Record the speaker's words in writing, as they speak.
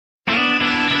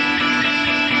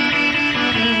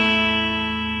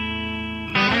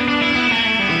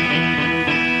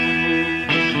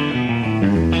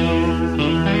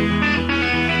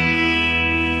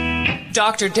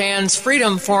Dr. Dan's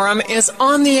Freedom Forum is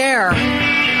on the air.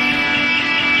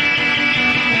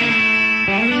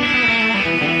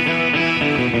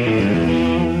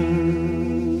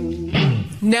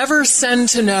 Never send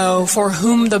to know for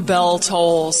whom the bell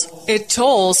tolls. It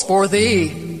tolls for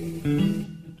thee.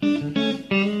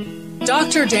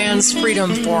 Dr. Dan's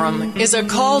Freedom Forum is a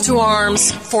call to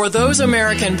arms for those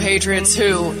American patriots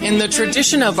who, in the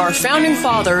tradition of our founding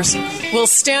fathers, will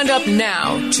stand up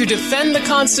now to defend the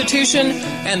Constitution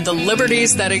and the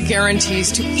liberties that it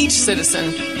guarantees to each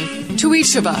citizen, to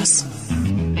each of us.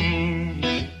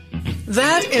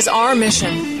 That is our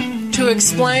mission, to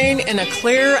explain in a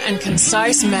clear and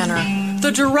concise manner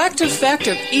the direct effect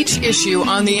of each issue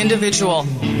on the individual,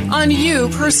 on you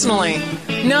personally,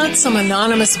 not some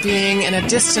anonymous being in a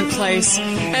distant place,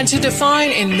 and to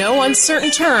define in no uncertain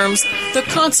terms the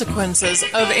consequences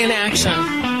of inaction.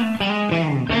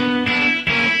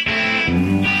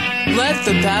 Let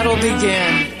the battle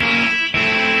begin.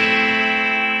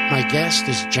 My guest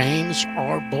is James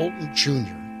R. Bolton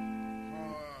Jr.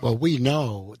 Well, we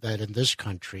know that in this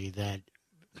country that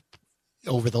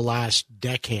over the last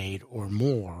decade or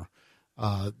more,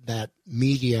 that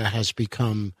media has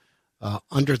become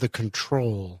under the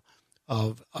control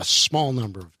of a small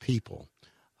number of people.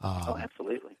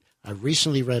 Absolutely. I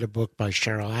recently read a book by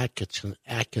Cheryl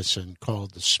Atkinson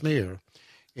called The Smear,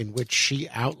 in which she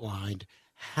outlined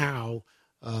how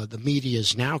the media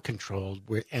is now controlled,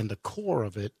 and the core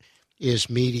of it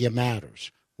is Media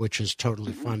Matters, which is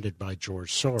totally funded by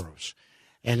George Soros.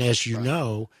 And as you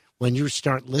know, when you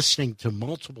start listening to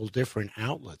multiple different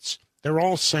outlets, they're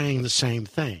all saying the same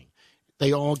thing.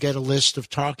 They all get a list of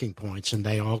talking points, and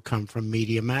they all come from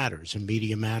Media Matters. And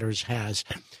Media Matters that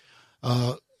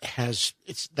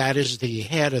is the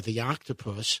head of the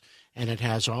octopus, and it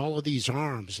has all of these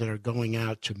arms that are going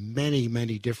out to many,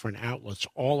 many different outlets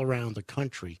all around the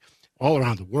country, all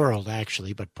around the world,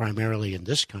 actually, but primarily in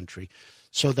this country,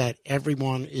 so that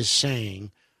everyone is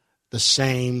saying the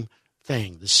same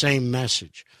thing, the same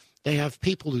message. They have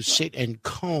people who sit and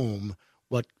comb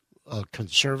what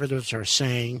conservatives are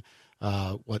saying,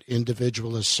 what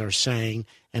individualists are saying,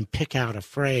 and pick out a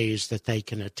phrase that they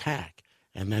can attack.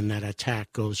 And then that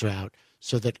attack goes out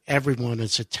so that everyone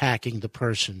is attacking the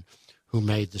person who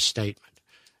made the statement.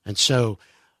 And so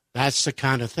that's the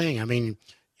kind of thing. I mean,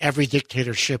 every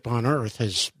dictatorship on earth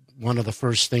has one of the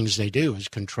first things they do is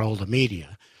control the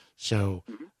media. So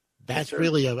that's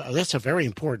really that's a very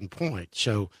important point.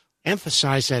 So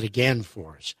emphasize that again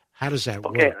for us. How does that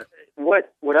work?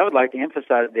 What I would like to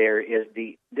emphasize there is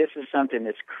this is something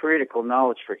that's critical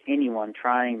knowledge for anyone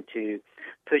trying to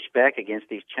push back against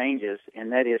these changes,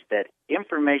 and that is that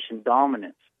information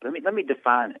dominance. Let me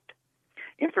define it.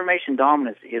 Information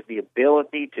dominance is the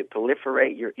ability to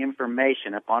proliferate your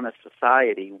information upon a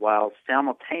society while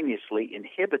simultaneously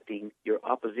inhibiting your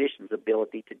opposition's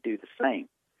ability to do the same.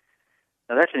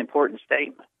 Now, that's an important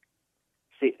statement.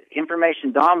 See,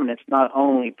 information dominance not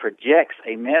only projects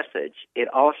a message, it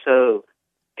also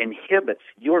inhibits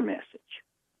your message.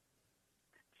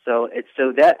 So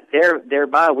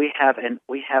thereby we have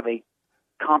a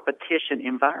competition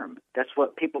environment. That's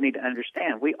what people need to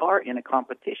understand. We are in a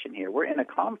competition here. We're in a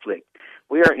conflict.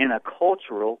 We are in a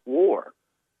cultural war,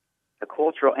 a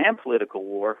cultural and political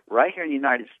war right here in the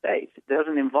United States. It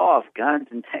doesn't involve guns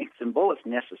and tanks and bullets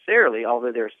necessarily,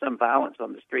 although there's some violence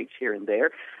on the streets here and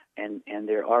there, and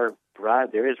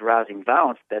there is rising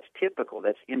violence. That's typical.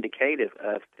 That's indicative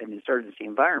of an insurgency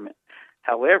environment.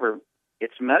 However,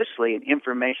 it's mostly an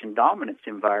information dominance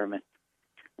environment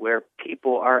where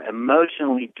people are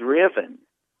emotionally driven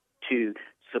to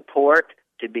support,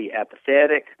 to be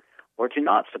apathetic, or to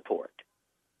not support.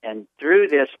 And through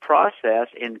this process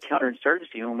in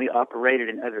counterinsurgency, when we operated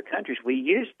in other countries, we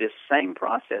used this same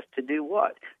process to do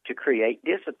what? To create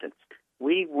dissidents.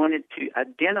 We wanted to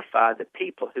identify the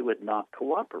people who would not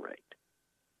cooperate.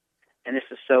 And this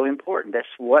is so important. That's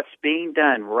what's being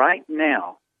done right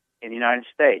now in the United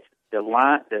States. The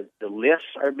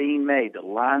lists are being made. The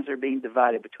lines are being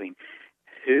divided between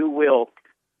who will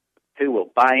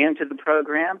buy into the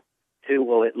program, who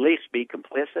will at least be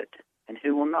complicit, and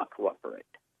who will not cooperate.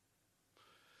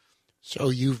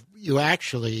 So you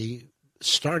actually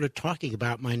started talking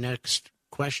about my next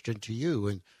question to you,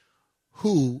 and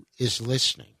who is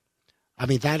listening? I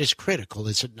mean, that is critical,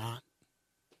 is it not?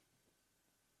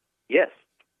 Yes.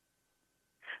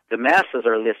 The masses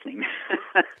are listening.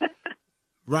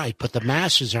 Right, but the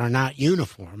masses are not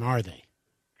uniform, are they?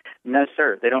 No,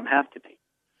 sir. They don't have to be.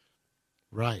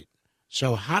 Right.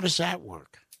 So how does that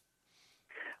work?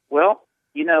 Well,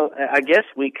 I guess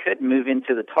we could move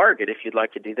into the target if you'd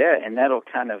like to do that, and that'll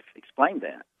kind of explain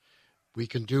that. We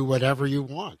can do whatever you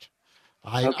want.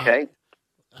 Okay.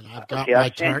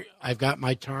 I've got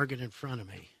my target in front of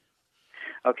me.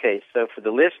 Okay, so for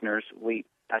the listeners,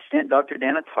 I sent Dr.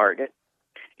 Dan a target.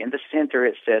 In the center,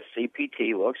 it says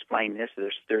CPT. We'll explain this.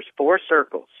 There's 4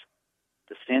 circles.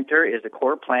 The center is the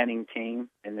core planning team,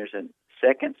 and there's a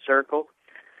second circle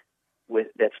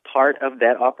that's part of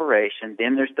that operation.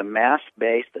 Then there's the mass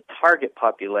base, the target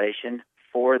population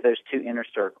for those 2 inner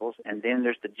circles, and then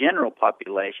there's the general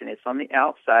population. It's on the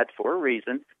outside for a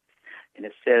reason, and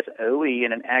it says OE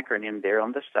in an acronym there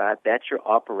on the side. That's your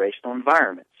operational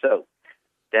environment. So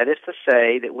that is to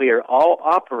say that we are all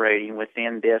operating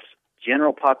within this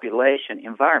general population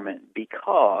environment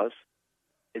because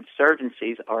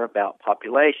insurgencies are about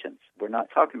populations. We're not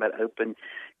talking about open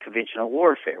conventional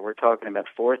warfare. We're talking about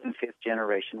 4th and 5th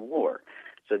generation war.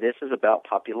 So this is about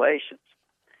populations.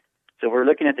 So we're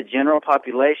looking at the general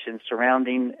population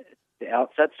surrounding the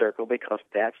outside circle because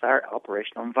that's our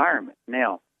operational environment.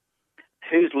 Now,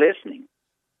 who's listening?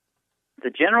 The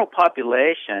general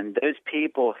population, those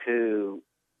people who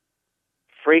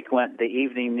frequent the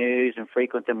evening news and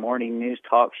frequent the morning news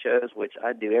talk shows, which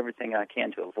I do everything I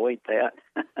can to avoid that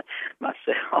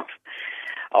myself.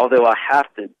 Although I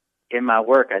have to, in my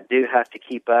work, I do have to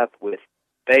keep up with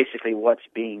basically what's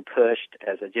being pushed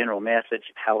as a general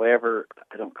message. However,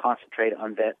 I don't concentrate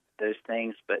on those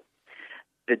things, but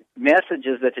the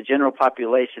messages that the general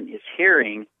population is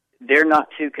hearing, they're not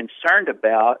too concerned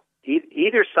about.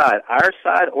 Either side, our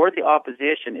side or the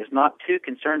opposition, is not too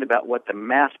concerned about what the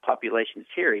mass population is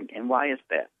hearing. And why is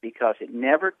that? Because it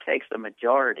never takes a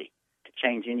majority to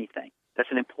change anything. That's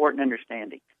an important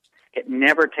understanding. It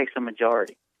never takes a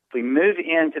majority. If we move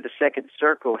into the second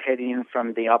circle heading in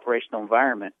from the operational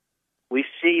environment, we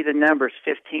see the numbers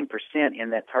 15% in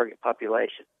that target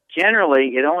population.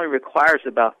 Generally, it only requires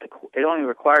the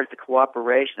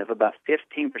cooperation of about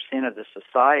 15% of the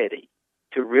society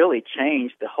to really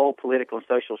change the whole political and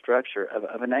social structure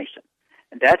of a nation.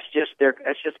 And that's just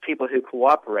people who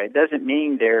cooperate. It doesn't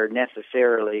mean they're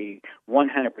necessarily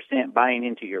 100% buying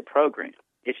into your program.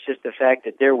 It's just the fact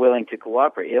that they're willing to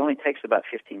cooperate. It only takes about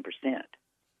 15%.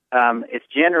 It's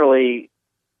generally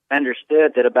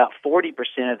understood that about 40%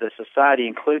 of the society,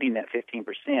 including that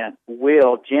 15%,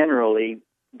 will generally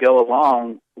go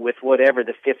along with whatever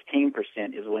the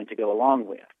 15% is willing to go along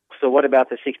with. So what about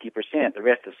the 60%, the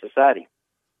rest of society?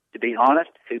 To be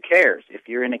honest, who cares? If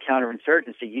you're in a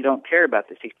counterinsurgency, you don't care about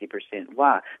the 60%.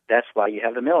 Why? That's why you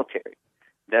have the military.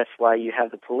 That's why you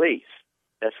have the police.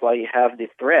 That's why you have the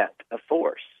threat of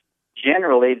force.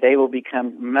 Generally,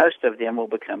 most of them will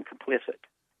become complicit.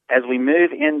 As we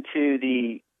move into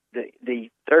the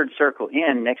third circle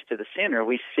in next to the center,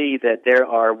 we see that there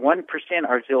are 1%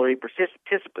 auxiliary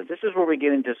participants. This is where we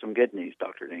get into some good news,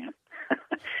 Dr. Dan.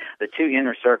 The 2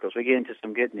 inner circles, we get into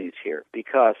some good news here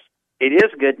because it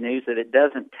is good news that it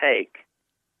doesn't take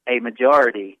a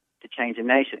majority to change a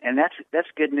nation, and that's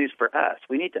good news for us.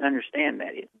 We need to understand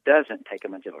that it doesn't take a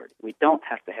majority. We don't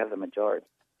have to have the majority.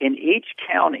 In each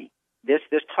county, this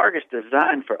target's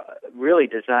designed for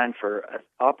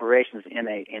operations in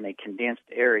a condensed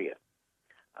area.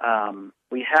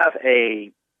 We have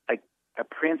a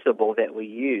principle that we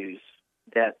use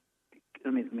that.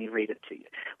 Let me read it to you.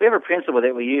 We have a principle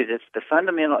that we use. It's the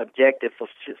fundamental objective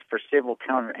for civil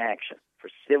counteraction.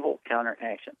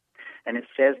 And it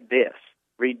says this: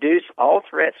 reduce all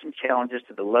threats and challenges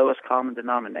to the lowest common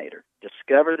denominator.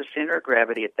 Discover the center of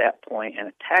gravity at that point and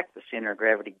attack the center of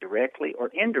gravity directly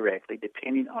or indirectly,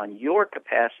 depending on your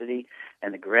capacity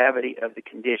and the gravity of the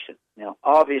condition. Now,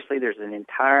 obviously, there's an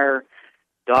entire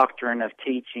doctrine of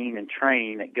teaching and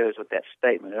training that goes with that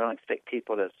statement. I don't expect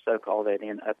people to soak all that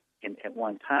in at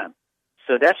one time.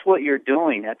 So that's what you're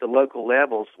doing at the local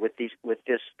levels with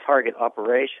this target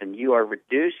operation. You are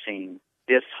reducing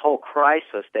this whole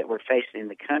crisis that we're facing in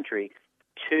the country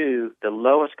to the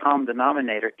lowest common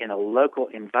denominator in a local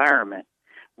environment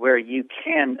where you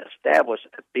can establish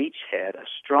a beachhead, a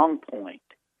strong point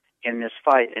in this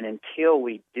fight. And until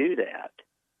we do that,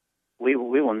 we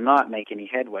will not make any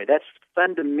headway. That's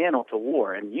fundamental to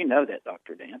war, and you know that,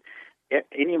 Dr. Dan.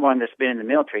 Anyone that's been in the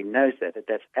military knows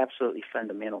that's absolutely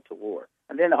fundamental to war.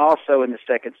 And then also in the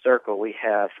second circle, we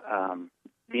have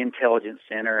the Intelligence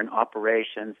Center and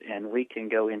operations, and we can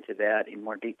go into that in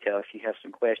more detail if you have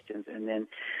some questions. And then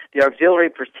the auxiliary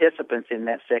participants in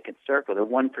that second circle, the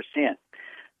 1%.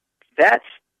 That's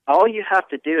all you have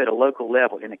to do at a local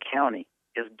level in a county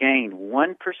is gain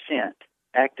 1%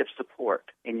 active support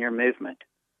in your movement,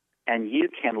 and you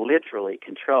can literally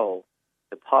control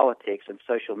the politics and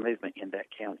social movement in that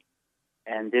county.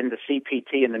 And then the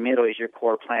CPT in the middle is your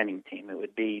core planning team. It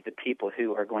would be the people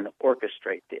who are going to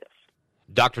orchestrate this.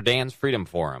 Dr. Dan's Freedom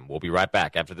Forum. We'll be right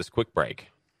back after this quick break.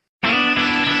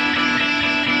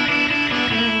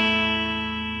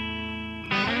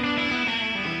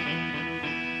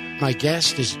 My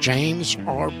guest is James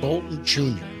R. Bolton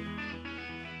Jr.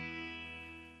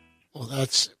 Well,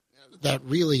 that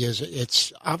really is,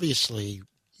 it's obviously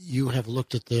you have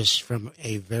looked at this from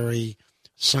a very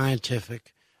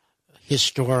scientific,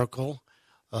 historical,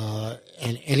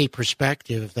 and any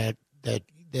perspective that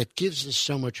gives us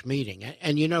so much meaning.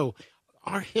 And you know,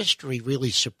 our history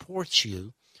really supports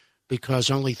you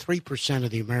because only 3% of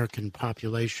the American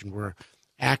population were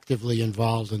actively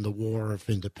involved in the War of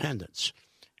Independence.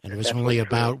 And it was only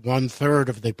about 1/3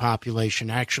 of the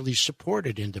population actually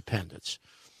supported independence.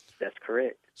 That's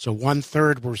correct. So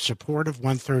 1/3 were supportive,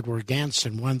 1/3 were against,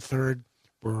 and 1/3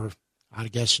 were, I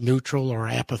guess, neutral or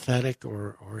apathetic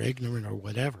or ignorant or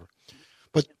whatever.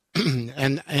 But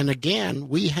and again,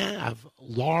 we have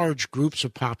large groups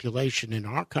of population in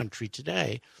our country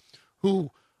today who,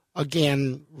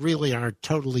 again, really are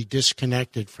totally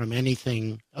disconnected from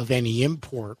anything of any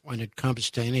import when it comes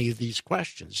to any of these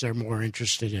questions. They're more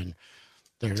interested in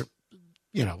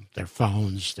their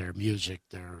phones, their music,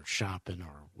 their shopping,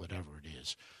 or whatever it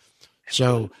is.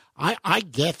 So I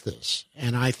get this,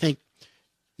 and I think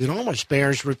it almost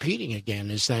bears repeating again,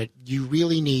 is that you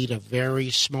really need a very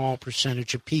small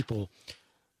percentage of people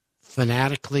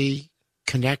fanatically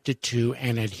connected to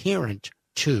and adherent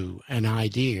to an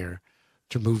idea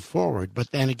to move forward.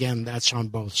 But then again, that's on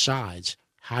both sides.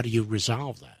 How do you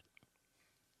resolve that?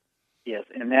 Yes,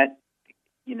 and that,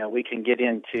 we can get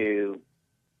into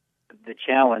the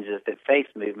challenges that face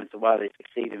movements and why they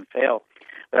succeed and fail.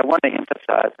 But I want to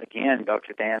emphasize again,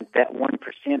 Dr. Dan, that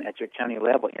 1% at your county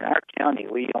level. In our county,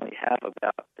 we only have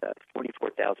about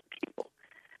 44,000 people.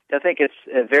 I think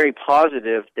it's very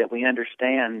positive that we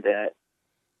understand that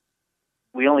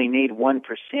we only need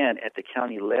 1% at the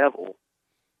county level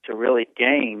to really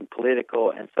gain political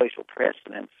and social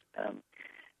precedence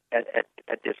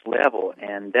at this level.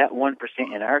 And that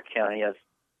 1% in our county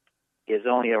is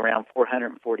only around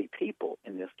 440 people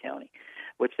in this county,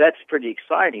 which that's pretty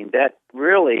exciting. That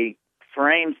really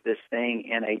frames this thing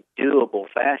in a doable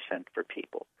fashion for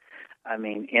people. I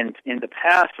mean, in the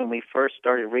past, when we first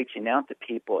started reaching out to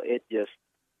people, it just,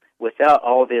 without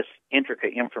all this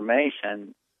intricate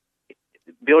information,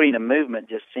 building a movement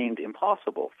just seemed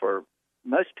impossible for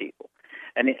most people.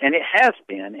 And it has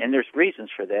been, and there's reasons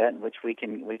for that, which we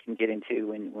can get into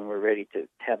when we're ready to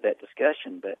have that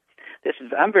discussion. But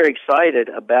I'm very excited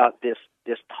about this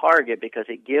target because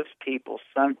it gives people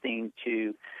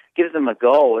gives them a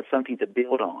goal. It's something to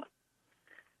build on.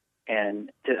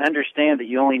 And to understand that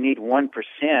you only need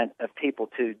 1% of people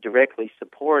to directly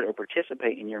support or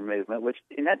participate in your movement,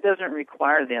 and that doesn't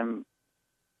require them,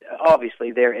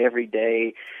 obviously, there every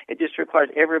day. It just requires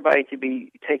everybody to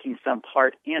be taking some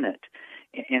part in it,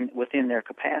 within their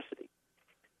capacity.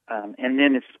 And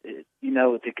then it's,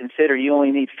 to consider you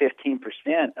only need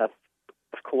 15% of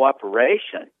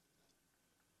cooperation.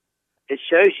 It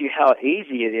shows you how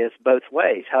easy it is both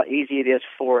ways, how easy it is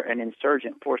for an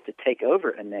insurgent force to take over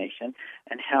a nation,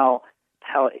 and how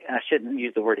I shouldn't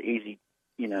use the word easy,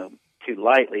 too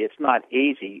lightly. It's not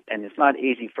easy, and it's not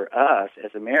easy for us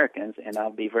as Americans, and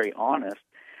I'll be very honest.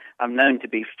 I'm known to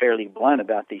be fairly blunt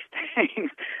about these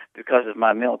things because of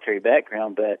my military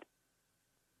background, but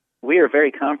we are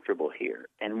very comfortable here,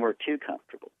 and we're too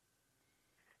comfortable.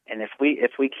 And if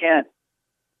we can't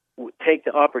take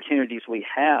the opportunities we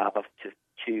have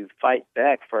to fight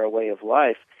back for our way of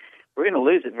life, we're going to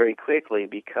lose it very quickly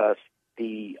because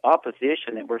the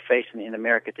opposition that we're facing in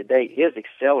America today is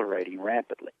accelerating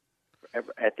rapidly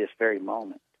at this very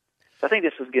moment. So I think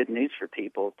this is good news for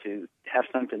people to have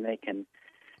something they can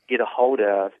get a hold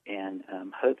of and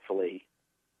hopefully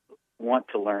want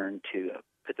to learn to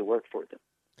put the work for them.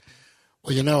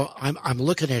 Well, I'm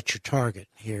looking at your target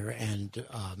here, and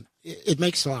it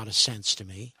makes a lot of sense to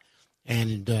me.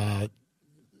 And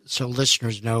so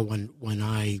listeners know when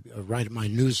I write my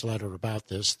newsletter about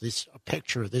this, a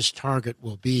picture of this target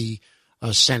will be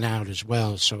sent out as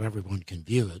well so everyone can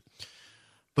view it.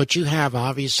 But you have,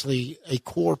 obviously, a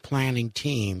core planning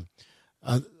team.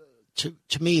 To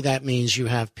me, that means you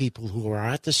have people who are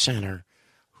at the center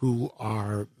who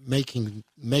are making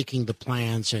the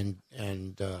plans and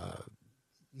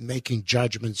making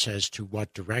judgments as to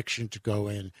what direction to go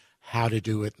in, how to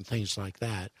do it, and things like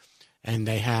that. And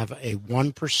they have a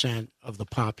 1% of the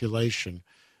population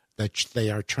that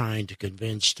they are trying to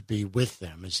convince to be with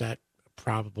them. Is that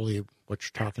probably what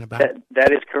you're talking about?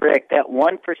 That is correct. That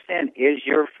 1% is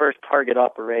your first target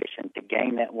operation, to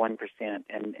gain that 1%.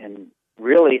 And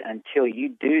really, until you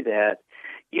do that,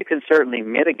 you can certainly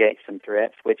mitigate some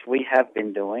threats, which we have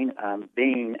been doing.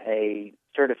 Being a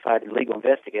certified legal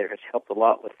investigator has helped a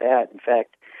lot with that. In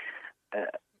fact,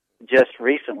 just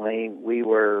recently we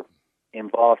were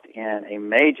involved in a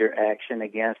major action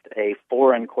against a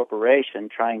foreign corporation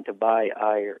trying to buy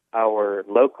our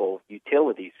local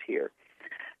utilities here.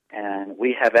 And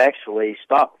we have actually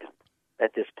stopped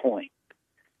at this point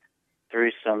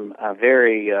through some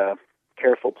very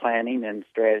careful planning and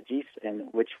strategies, in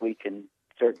which we can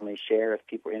certainly share if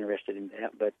people are interested in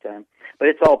that. But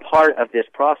it's all part of this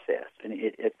process, and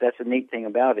that's a neat thing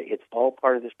about it. It's all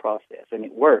part of this process, and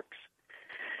it works.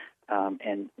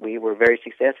 And we were very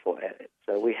successful at it.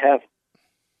 So we have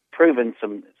proven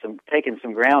taken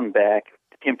some ground back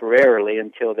temporarily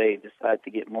until they decide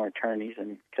to get more attorneys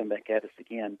and come back at us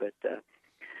again. But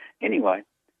anyway,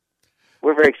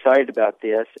 we're very excited about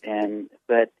this,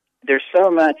 but there's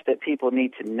so much that people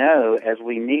need to know, as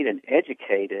we need an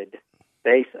educated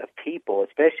base of people,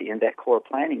 especially in that core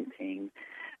planning team,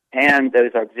 and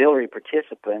those auxiliary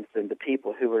participants and the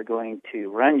people who are going to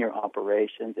run your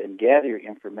operations and gather your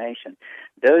information.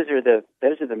 Those are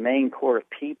the main core of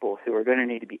people who are going to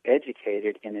need to be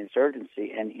educated in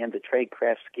insurgency and in the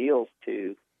tradecraft skills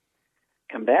to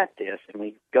combat this. And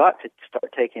we've got to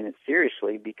start taking it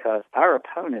seriously, because our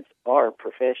opponents are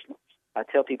professionals. I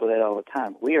tell people that all the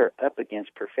time. We are up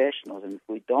against professionals, and if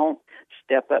we don't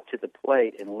step up to the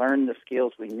plate and learn the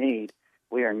skills we need,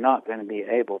 we are not going to be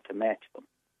able to match them.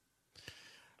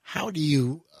 How do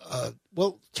you,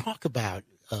 talk about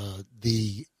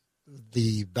the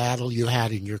battle you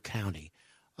had in your county.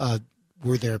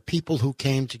 Were there people who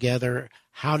came together?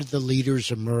 How did the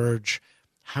leaders emerge?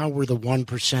 How were the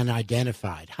 1%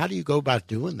 identified? How do you go about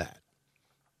doing that?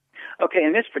 Okay,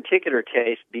 in this particular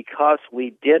case, because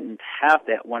we didn't have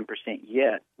that 1%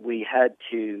 yet, we had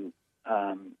to,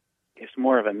 it's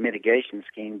more of a mitigation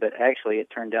scheme, but actually it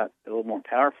turned out a little more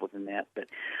powerful than that. But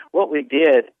what we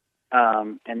did,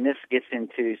 and this gets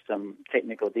into some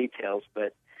technical details,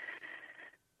 but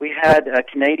we had a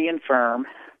Canadian firm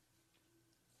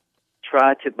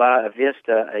try to buy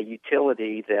Avista, a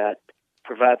utility that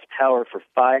provides power for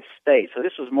 5 states. So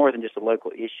this was more than just a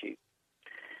local issue.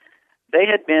 They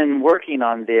had been working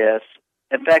on this.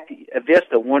 In fact,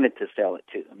 Avista wanted to sell it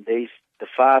to them. The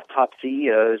 5 top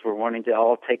CEOs were wanting to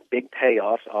all take big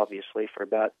payoffs, obviously, for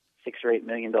about $6 or $8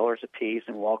 million apiece,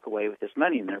 and walk away with this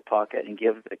money in their pocket and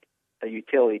give a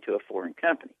utility to a foreign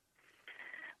company.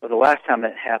 Well, the last time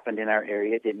that happened in our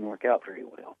area, it didn't work out very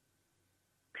well.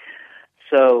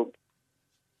 So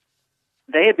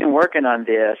they had been working on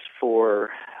this for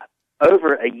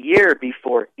over a year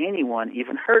before anyone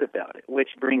even heard about it, which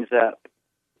brings up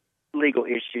legal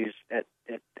issues at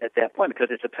that point, because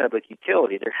it's a public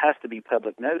utility. There has to be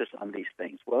public notice on these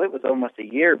things. Well, it was almost a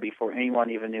year before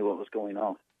anyone even knew what was going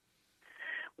on.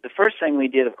 The first thing we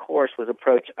did, of course, was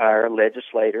approach our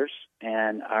legislators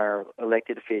and our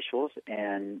elected officials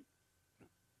and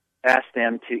ask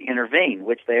them to intervene,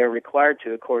 which they are required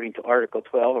to according to Article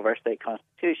 12 of our state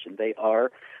constitution. They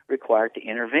are required to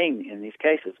intervene in these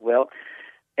cases. Well,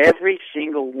 every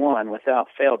single one, without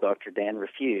fail, Dr. Dan,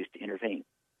 refused to intervene.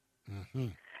 Mm-hmm.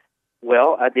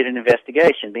 Well, I did an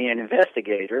investigation. Being an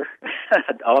investigator,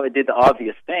 I did the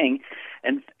obvious thing,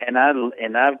 and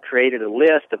I've created a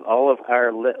list of all of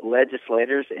our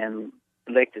legislators and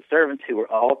elected servants who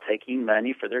were all taking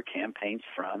money for their campaigns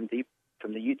from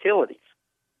the utilities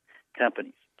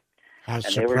companies. How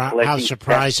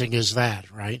surprising is that,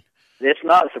 right? It's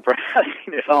not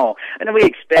surprising at all. And we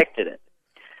expected it.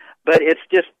 But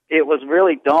it was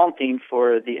really daunting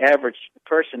for the average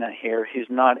person out here who's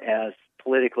not as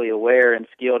politically aware and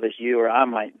skilled as you or I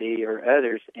might be or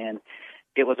others. And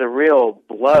it was a real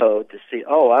blow to see,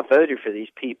 I voted for these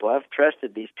people. I've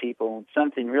trusted these people. And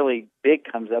something really big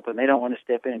comes up and they don't want to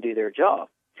step in and do their job.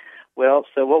 Well,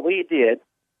 so what we did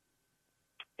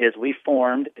is we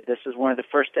formed, this is one of the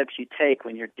first steps you take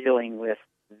when you're dealing with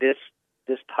this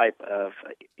type of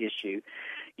issue.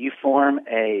 You form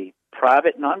a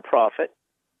private nonprofit.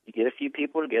 You get a few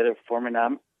people together, form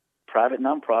a private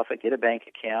nonprofit, get a bank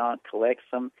account, collect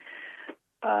some.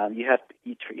 You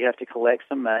have to collect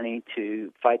some money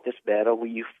to fight this battle.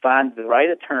 You find the right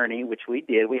attorney, which we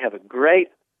did. We have a great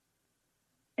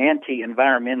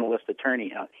anti-environmentalist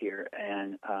attorney out here,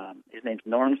 and his name's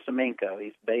Norm Semenko.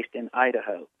 He's based in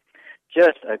Idaho.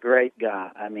 Just a great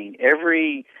guy. I mean,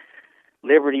 every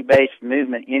liberty-based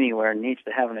movement anywhere needs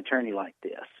to have an attorney like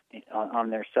this on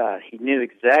their side. He knew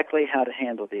exactly how to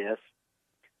handle this,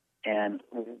 and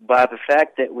by the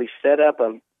fact that we set up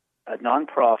a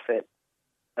nonprofit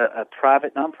a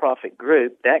private nonprofit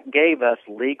group, that gave us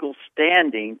legal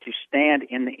standing to stand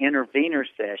in the intervener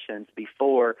sessions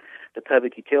before the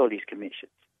Public Utilities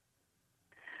Commissions.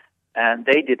 And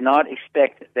they did not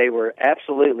expect, they were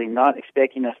absolutely not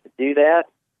expecting us to do that.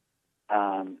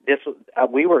 I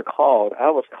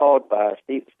was called by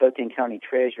Steve, Spokane County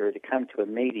Treasurer to come to a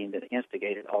meeting that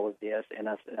instigated all of this, and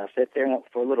I sat there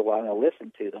for a little while and I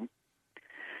listened to them.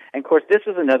 And, of course, this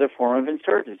is another form of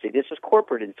insurgency. This is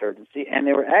corporate insurgency, and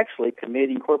they were actually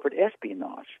committing corporate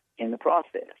espionage in the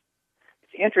process.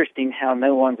 It's interesting how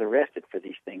no one's arrested for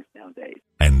these things nowadays.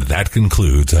 And that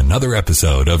concludes another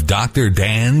episode of Dr.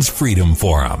 Dan's Freedom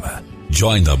Forum.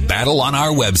 Join the battle on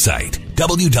our website,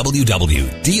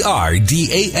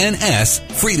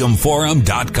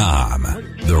 www.drdansfreedomforum.com.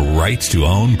 The right to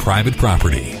own private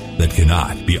property that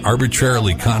cannot be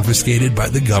arbitrarily confiscated by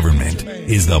the government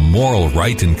is the moral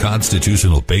right and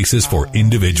constitutional basis for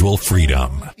individual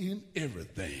freedom. In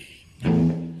everything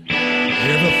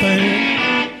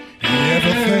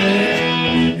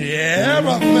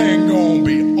gonna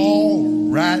be all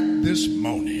right this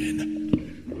morning.